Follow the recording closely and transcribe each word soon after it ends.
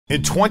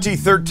In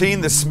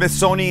 2013, the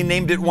Smithsonian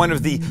named it one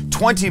of the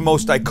 20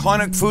 most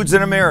iconic foods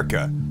in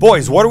America.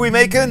 Boys, what are we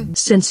making?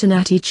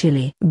 Cincinnati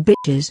Chili,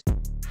 bitches.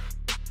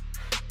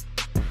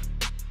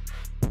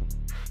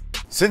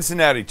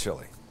 Cincinnati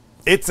Chili.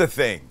 It's a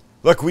thing.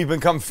 Look, we've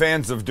become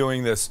fans of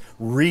doing this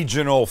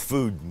regional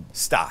food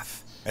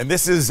stuff. And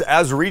this is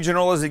as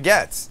regional as it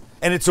gets.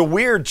 And it's a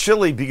weird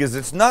chili because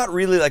it's not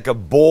really like a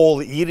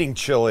bowl eating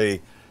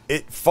chili.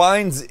 It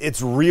finds its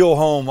real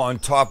home on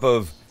top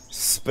of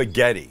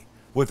spaghetti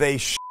with a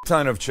shit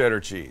ton of cheddar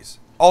cheese.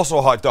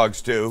 Also hot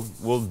dogs too.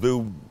 We'll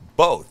do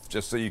both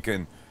just so you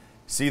can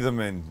see them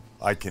and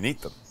I can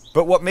eat them.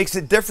 But what makes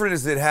it different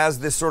is it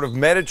has this sort of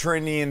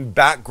Mediterranean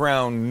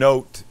background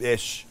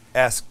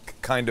note-ish-esque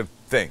kind of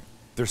thing.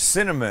 There's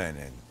cinnamon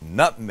and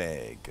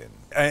nutmeg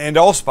and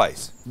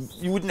allspice.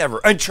 You would never,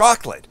 and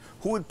chocolate.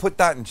 Who would put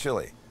that in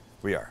chili?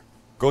 We are.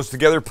 Goes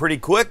together pretty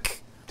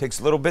quick,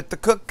 takes a little bit to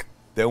cook,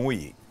 then we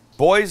eat.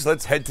 Boys,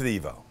 let's head to the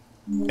Evo.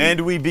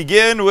 And we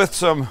begin with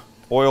some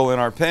oil in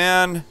our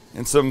pan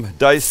and some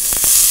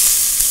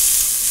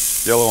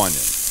diced yellow onion.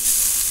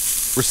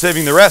 We're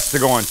saving the rest to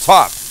go on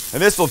top.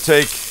 And this will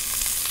take,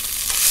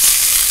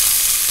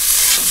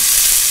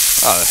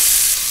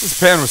 this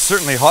pan was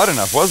certainly hot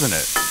enough, wasn't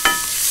it?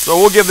 So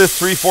we'll give this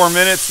 3-4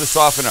 minutes to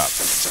soften up.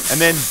 And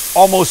then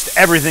almost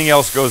everything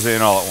else goes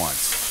in all at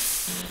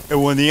once.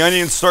 And when the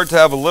onions start to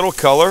have a little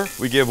color,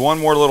 we give one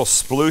more little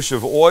sploosh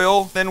of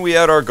oil. Then we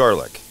add our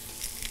garlic.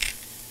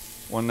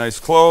 One nice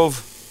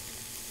clove.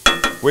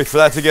 Wait for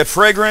that to get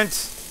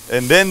fragrant.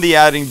 And then the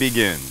adding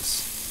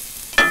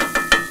begins.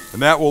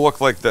 And that will look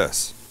like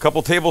this. A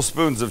couple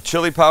tablespoons of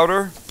chili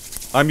powder.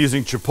 I'm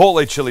using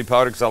Chipotle chili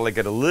powder because I like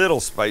it a little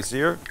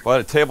spicier.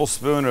 About a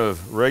tablespoon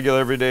of regular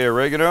everyday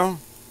oregano.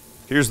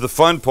 Here's the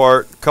fun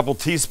part. A couple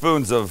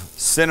teaspoons of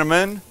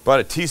cinnamon.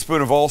 About a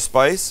teaspoon of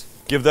allspice.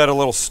 Give that a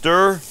little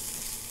stir.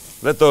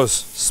 Let those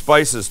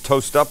spices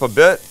toast up a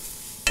bit.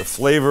 The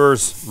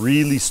flavors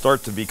really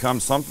start to become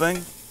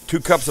something. 2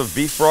 cups of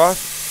beef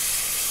broth.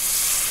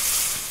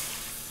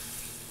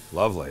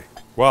 Lovely.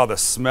 Wow, the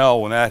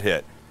smell when that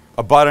hit.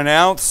 About an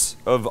ounce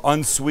of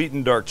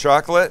unsweetened dark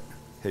chocolate.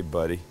 Hey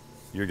buddy,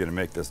 you're gonna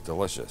make this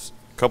delicious.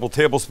 A couple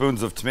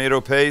tablespoons of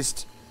tomato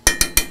paste.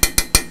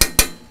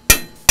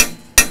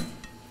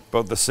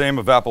 About the same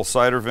of apple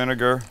cider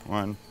vinegar.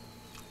 1,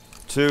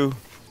 2.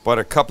 About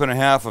a cup and a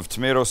half of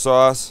tomato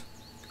sauce.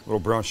 A little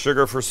brown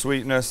sugar for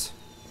sweetness.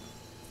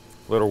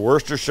 A little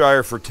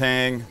Worcestershire for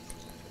tang.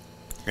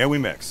 And we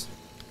mix.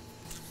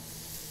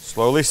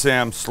 Slowly,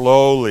 Sam,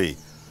 slowly.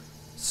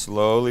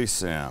 Slowly,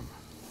 Sam.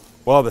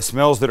 Wow, the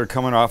smells that are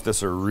coming off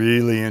this are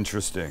really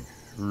interesting.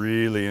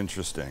 Really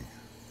interesting.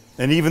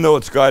 And even though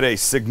it's got a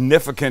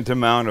significant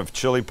amount of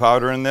chili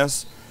powder in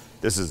this,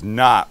 this is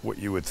not what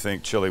you would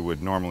think chili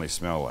would normally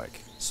smell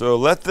like. So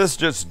let this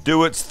just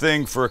do its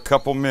thing for a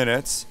couple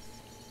minutes.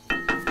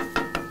 And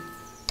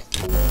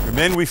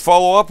then we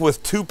follow up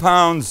with 2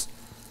 pounds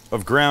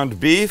of ground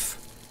beef,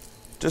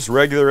 just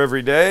regular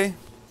every day,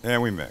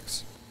 and we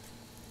mix.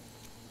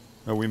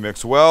 And we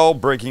mix well,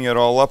 breaking it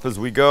all up as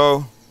we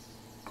go.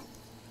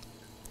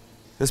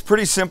 It's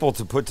pretty simple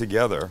to put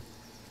together.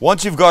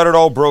 Once you've got it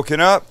all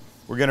broken up,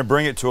 we're going to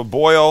bring it to a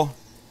boil.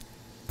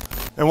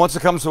 And once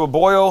it comes to a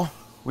boil,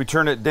 we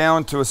turn it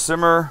down to a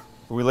simmer.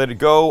 We let it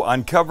go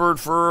uncovered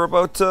for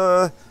about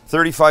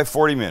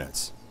 35-40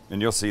 minutes.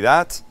 And you'll see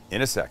that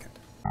in a second.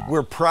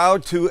 We're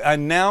proud to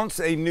announce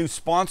a new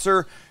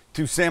sponsor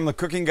to Sam the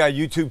Cooking Guy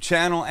YouTube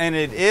channel, and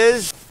it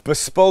is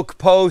Bespoke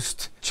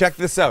Post. Check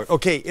this out.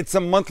 Okay, it's a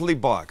monthly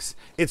box.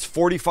 It's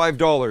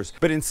 $45,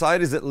 but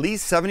inside is at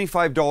least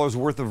 $75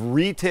 worth of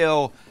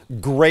retail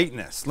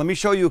greatness. Let me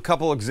show you a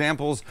couple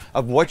examples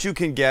of what you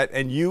can get,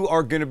 and you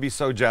are gonna be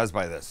so jazzed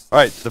by this. All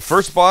right, the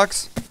first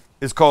box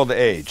is called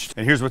Aged,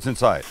 and here's what's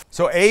inside.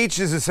 So Aged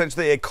is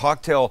essentially a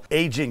cocktail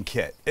aging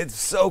kit. It's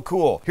so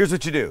cool. Here's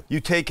what you do. You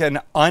take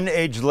an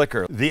unaged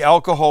liquor. The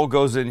alcohol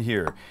goes in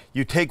here.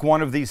 You take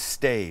one of these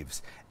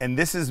staves, and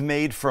this is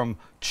made from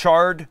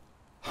charred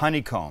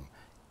honeycomb.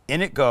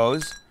 In it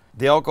goes,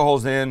 the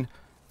alcohol's in,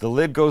 the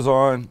lid goes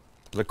on,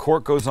 the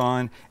cork goes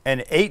on,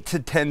 and 8 to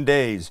 10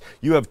 days,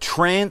 you have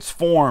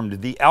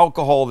transformed the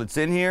alcohol that's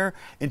in here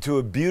into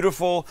a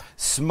beautiful,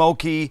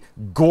 smoky,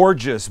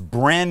 gorgeous,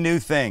 brand new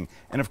thing.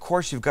 And of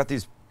course, you've got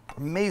these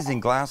amazing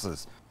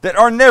glasses that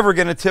are never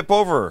gonna tip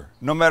over.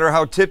 No matter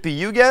how tippy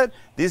you get,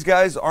 these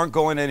guys aren't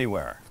going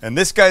anywhere. And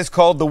this guy's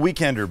called the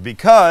Weekender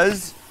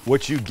because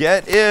what you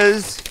get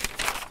is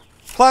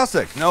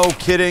plastic. No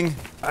kidding.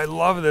 I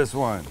love this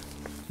one.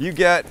 You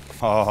get,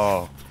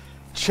 oh,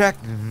 check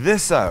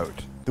this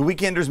out. The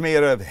Weekender's made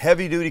out of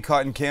heavy-duty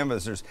cotton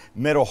canvas. There's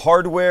metal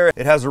hardware.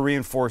 It has a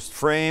reinforced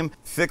frame,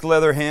 thick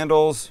leather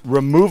handles,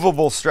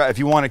 removable strap. If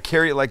you want to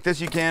carry it like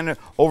this, you can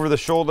over the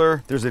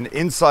shoulder. There's an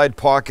inside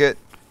pocket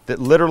that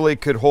literally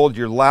could hold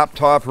your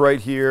laptop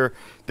right here.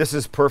 This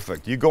is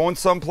perfect. You go in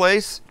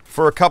someplace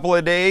for a couple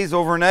of days,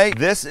 overnight,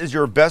 this is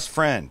your best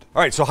friend.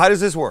 All right, so how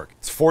does this work?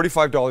 It's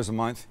 $45 a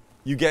month.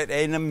 You get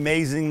an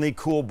amazingly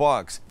cool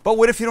box. But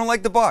what if you don't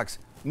like the box?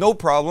 No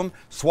problem.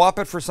 Swap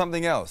it for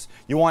something else.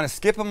 You want to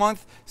skip a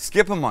month?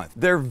 Skip a month.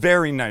 They're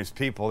very nice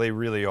people. They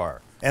really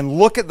are. And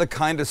look at the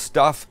kind of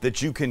stuff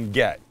that you can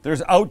get.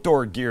 There's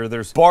outdoor gear,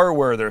 there's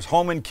barware, there's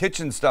home and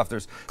kitchen stuff,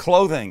 there's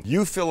clothing.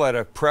 You fill out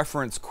a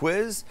preference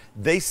quiz,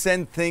 they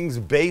send things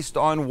based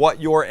on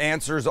what your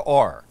answers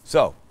are.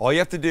 So all you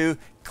have to do,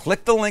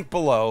 click the link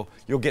below.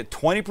 You'll get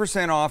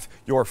 20% off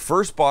your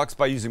first box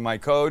by using my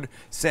code,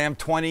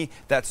 SAM20.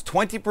 That's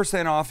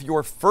 20% off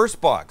your first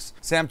box,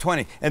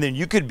 SAM20. And then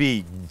you could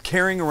be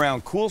carrying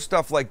around cool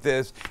stuff like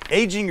this,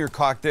 aging your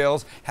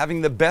cocktails, having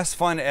the best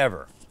fun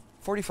ever.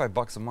 45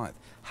 bucks a month.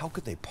 How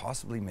could they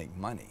possibly make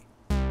money?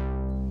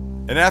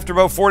 And after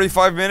about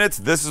 45 minutes,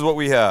 this is what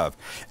we have.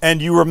 And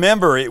you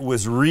remember it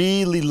was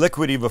really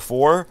liquidy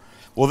before.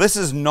 Well, this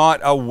is not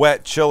a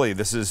wet chili.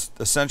 This is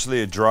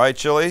essentially a dry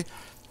chili,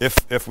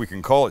 if we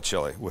can call it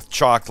chili, with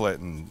chocolate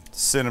and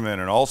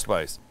cinnamon and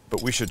allspice.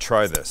 But we should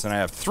try this. And I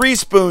have 3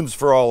 spoons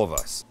for all of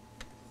us.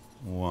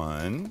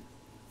 1,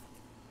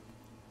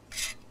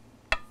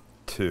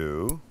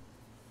 2.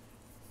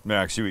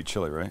 Max, you eat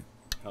chili, right?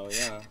 Hell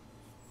yeah.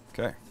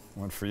 Okay.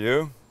 1 for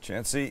you,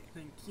 Chancey.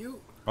 Thank you.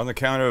 On the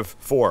count of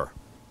 4.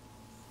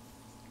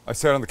 I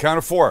said on the count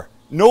of 4.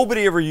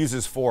 Nobody ever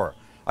uses 4.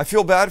 I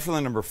feel bad for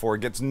the number 4.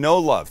 It gets no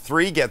love.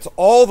 3 gets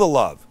all the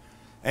love.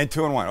 And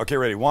 2 and 1. Okay,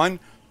 ready?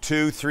 1,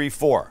 2, 3,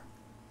 4.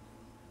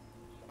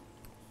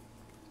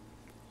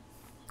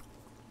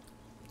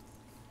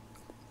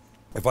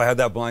 If I had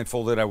that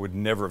blindfolded, I would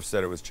never have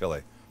said it was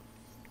chili.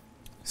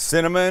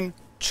 Cinnamon,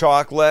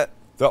 chocolate,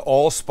 the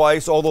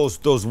allspice, all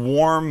those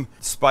warm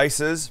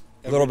spices.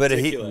 A little bit of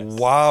heat.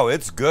 Wow,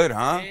 it's good,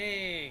 huh?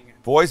 Dang.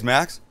 Boys,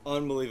 Max?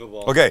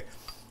 Unbelievable. Okay.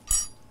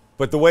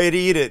 But the way to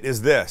eat it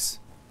is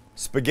this.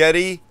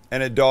 Spaghetti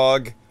and a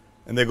dog,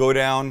 and they go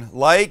down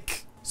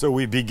like... So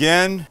we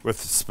begin with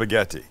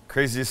spaghetti.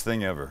 Craziest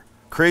thing ever.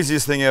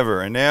 Craziest thing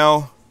ever. And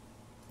now,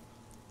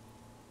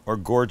 our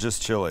gorgeous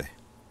chili.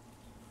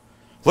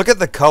 Look at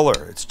the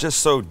color. It's just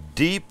so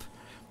deep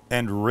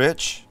and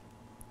rich.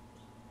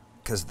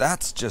 Because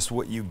that's just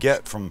what you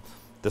get from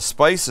the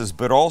spices,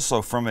 but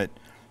also from it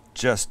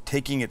just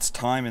taking its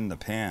time in the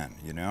pan,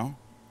 you know?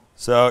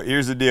 So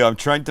here's the deal. I'm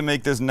trying to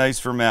make this nice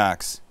for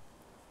Max.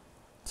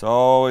 It's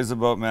always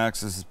about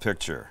Max's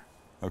picture.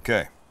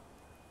 Okay.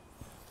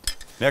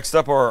 Next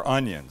up are our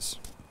onions.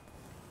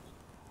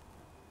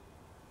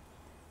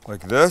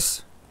 Like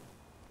this.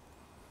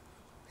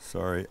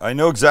 Sorry. I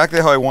know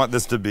exactly how I want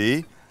this to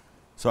be,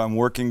 so I'm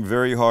working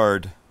very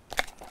hard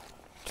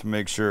to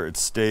make sure it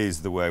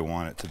stays the way I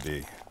want it to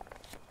be.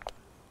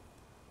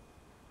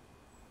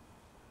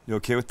 You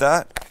okay with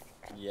that?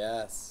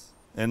 Yes.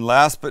 And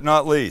last but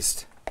not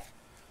least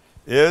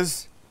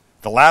is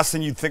the last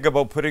thing you'd think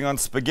about putting on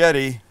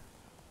spaghetti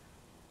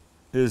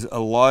is a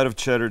lot of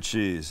cheddar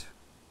cheese.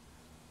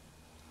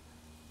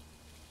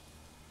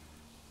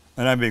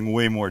 And I'm being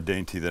way more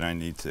dainty than I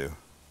need to.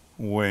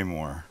 Way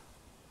more.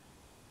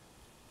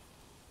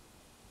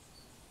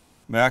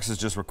 Max has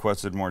just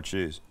requested more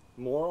cheese.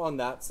 More on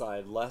that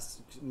side, less.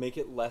 Make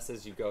it less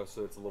as you go,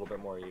 so it's a little bit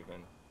more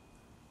even.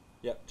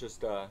 Yep,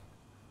 just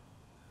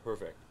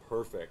perfect.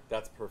 Perfect.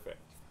 That's perfect.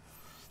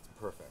 It's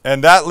perfect.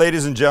 And that,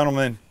 ladies and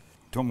gentlemen,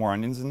 do you want more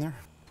onions in there?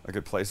 I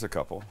could place a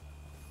couple.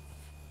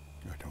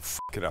 Don't f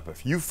it up.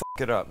 If you f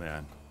it up,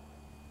 man,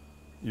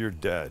 you're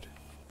dead.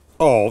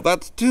 Oh,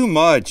 that's too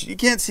much. You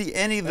can't see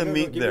any of the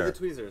meat give there. Me the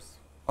tweezers.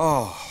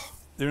 Oh,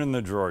 they're in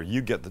the drawer.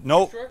 You get the.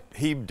 Nope. Sure?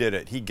 He did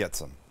it. He gets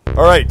them.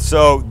 All right.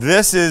 So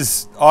this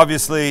is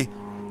obviously.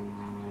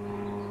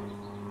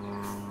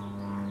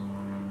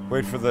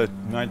 Wait for the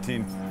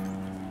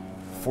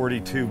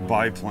 1942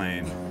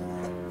 biplane.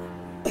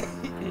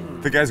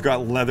 The guy's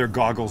got leather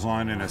goggles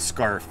on and a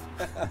scarf.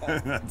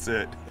 That's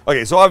it.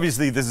 Okay, so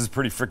obviously this is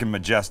pretty freaking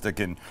majestic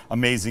and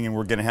amazing, and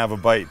we're gonna have a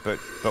bite. But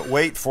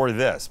wait for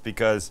this,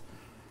 because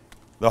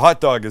the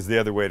hot dog is the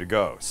other way to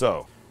go.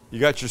 So you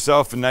got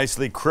yourself a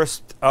nicely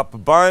crisped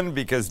up bun,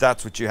 because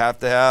that's what you have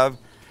to have.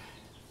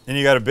 And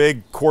you got a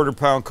big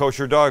quarter-pound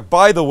kosher dog.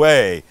 By the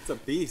way, it's a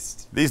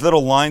beast. These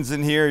little lines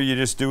in here you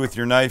just do with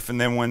your knife,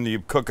 and then when you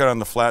cook it on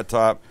the flat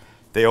top,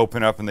 they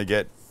open up and they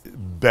get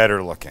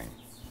better looking.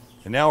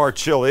 And now our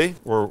chili,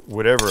 or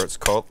whatever it's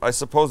called. I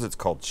suppose it's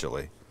called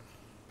chili.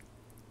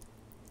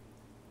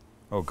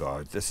 Oh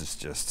God, this is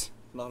just...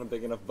 Not a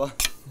big enough bun.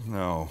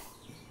 No.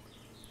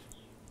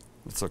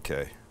 It's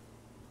okay.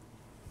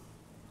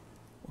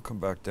 We'll come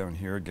back down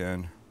here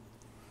again.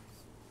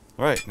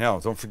 All right, now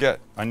don't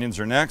forget, onions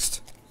are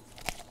next.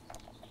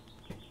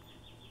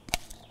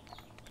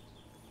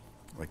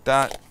 Like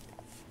that.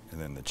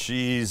 And then the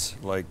cheese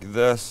like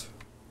this.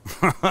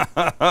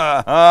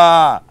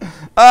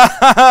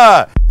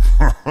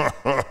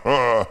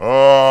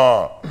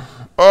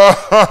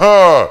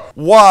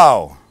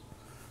 Wow.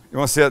 You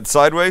want to see that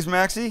sideways,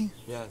 Maxie?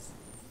 Yes.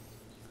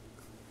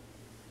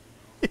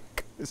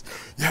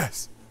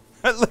 Yes.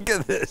 Look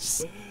at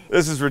this.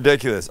 This is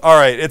ridiculous. All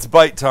right, it's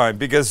bite time,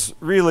 because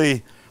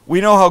really,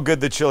 we know how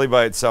good the chili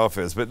by itself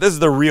is, but this is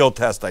the real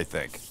test, I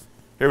think.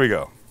 Here we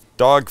go.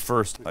 Dog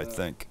first, I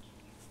think.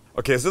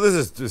 Okay, so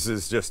this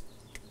is just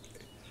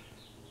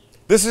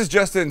This is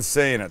just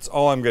insane. That's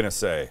all I'm going to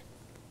say.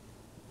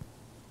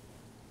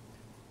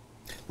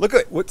 Look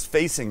at what's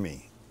facing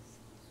me.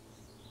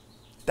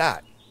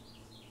 That.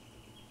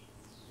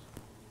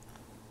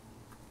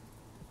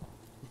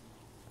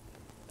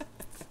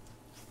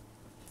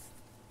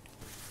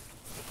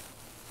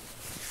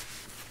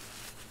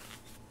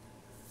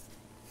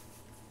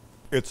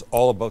 It's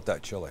all about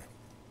that chili.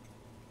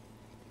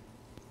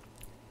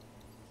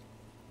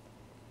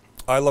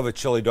 I love a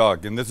chili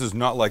dog, and this is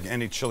not like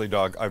any chili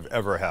dog I've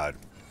ever had.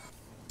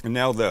 And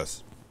now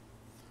this.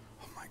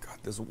 Oh my God,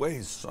 this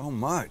weighs so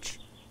much.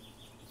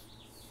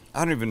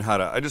 I don't even know how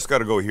to, I just got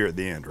to go here at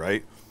the end,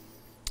 right?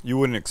 You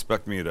wouldn't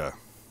expect me to.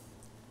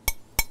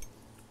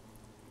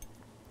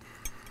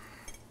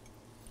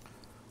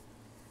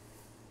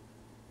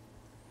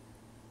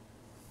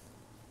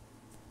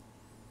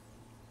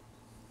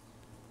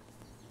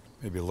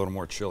 Maybe a little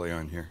more chili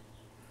on here.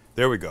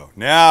 There we go.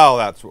 Now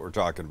that's what we're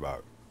talking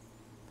about.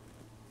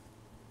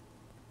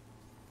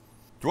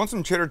 Do you want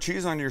some cheddar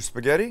cheese on your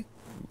spaghetti?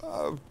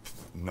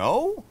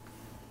 No?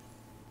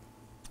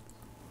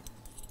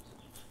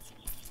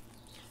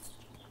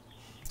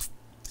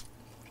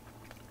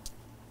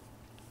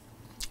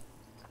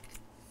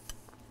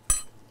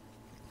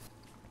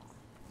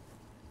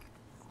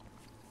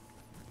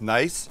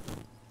 Nice.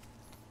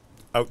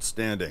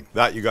 Outstanding.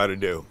 That you got to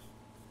do.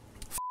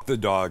 F the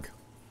dog.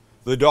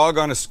 The dog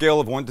on a scale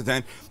of 1 to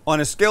 10. On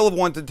a scale of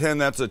 1 to 10,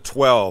 that's a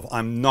 12.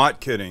 I'm not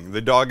kidding.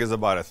 The dog is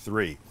about a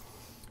 3.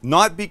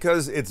 Not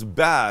because it's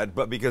bad,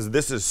 but because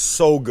this is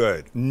so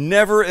good.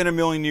 Never in a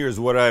million years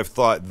would I have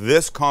thought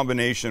this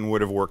combination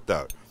would have worked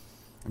out.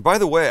 And by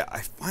the way,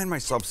 I find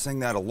myself saying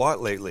that a lot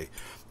lately.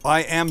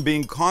 I am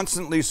being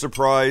constantly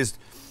surprised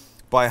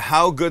by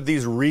how good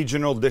these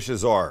regional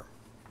dishes are.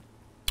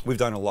 We've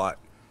done a lot.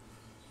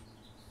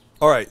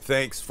 All right,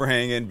 thanks for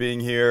hanging,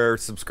 being here,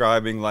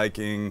 subscribing,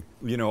 liking,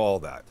 you know, all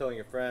that. Telling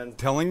your friends.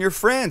 Telling your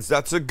friends,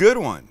 that's a good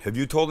one. Have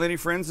you told any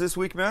friends this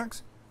week,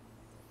 Max?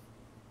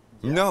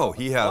 Yeah, no,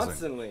 he hasn't.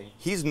 Constantly.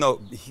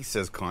 He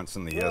says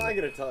constantly. Well, He hasn't. I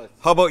get a touch.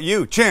 How about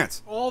you,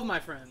 Chance? All of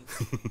my friends.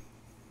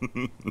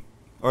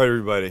 All right,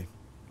 everybody.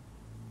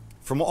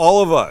 From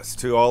all of us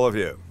to all of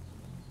you,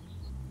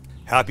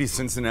 happy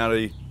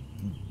Cincinnati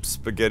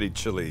Spaghetti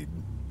Chili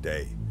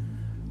Day,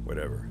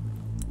 whatever.